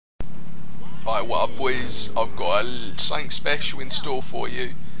Right, what up boys, I've got something special in store for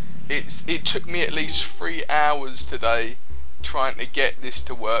you. It took me at least 3 hours today trying to get this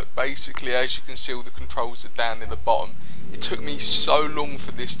to work. Basically, as you can see, all the controls are down in the bottom. It took me so long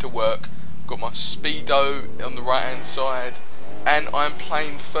for this to work. I've got my speedo on the right hand side and I'm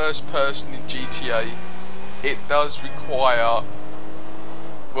playing first person in GTA. It does require,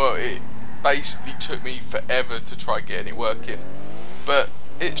 well, it basically took me forever to try getting it working, but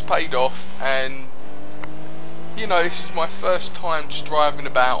it's paid off. And you know, this is my first time just driving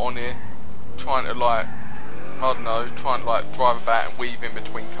about on here, trying to drive about and weave in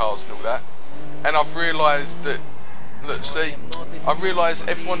between cars and all that. And I've realised that, look, see, I realised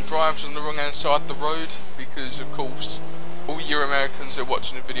everyone drives on the wrong hand side of the road, because of course all you Americans who are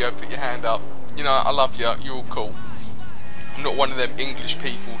watching the video, put your hand up. You know, I love you, you're all cool. I'm not one of them English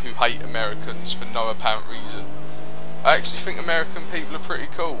people who hate Americans for no apparent reason. I actually think American people are pretty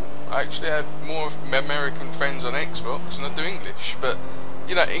cool. I actually have more American friends on Xbox than I do English. But,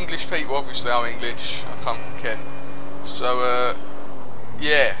 you know, English people, obviously I'm English, I come from Kent. So,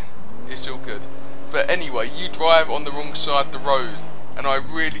 yeah, it's all good. But anyway, you drive on the wrong side of the road, and I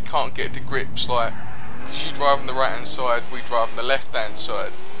really can't get to grips, like, because you drive on the right hand side, we drive on the left hand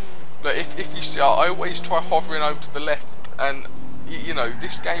side. But if you see, I always try hovering over to the left, and, you know,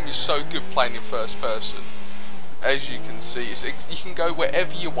 this game is so good playing in first person. As you can see, you can go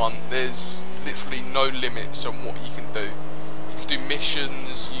wherever you want. There's literally no limits on what you can do. You can do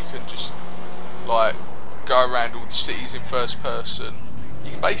missions, you can just like go around all the cities in first person.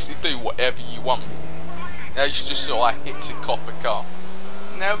 You can basically do whatever you want. As you just sort of hit to cop a car.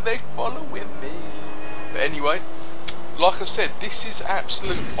 Now they're following me. But anyway, like I said, this is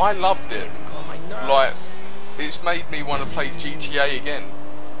absolute, I loved it. Like, it's made me want to play GTA again.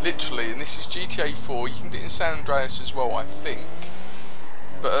 Literally, and this is GTA 4. You can do it in San Andreas as well, I think,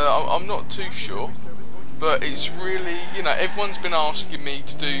 but I'm not too sure. But it's really, you know, everyone's been asking me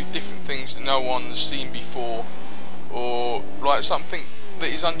to do different things that no one's seen before, or like something that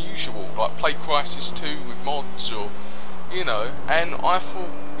is unusual, like play Crysis 2 with mods, or, you know. And I thought,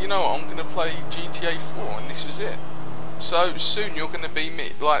 you know what, I'm gonna play GTA 4, and this is it. So soon you're gonna be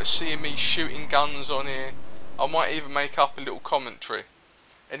seeing me shooting guns on here. I might even make up a little commentary.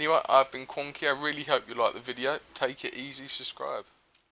 Anyway, I've been Quonky. I really hope you liked the video. Take it easy, subscribe.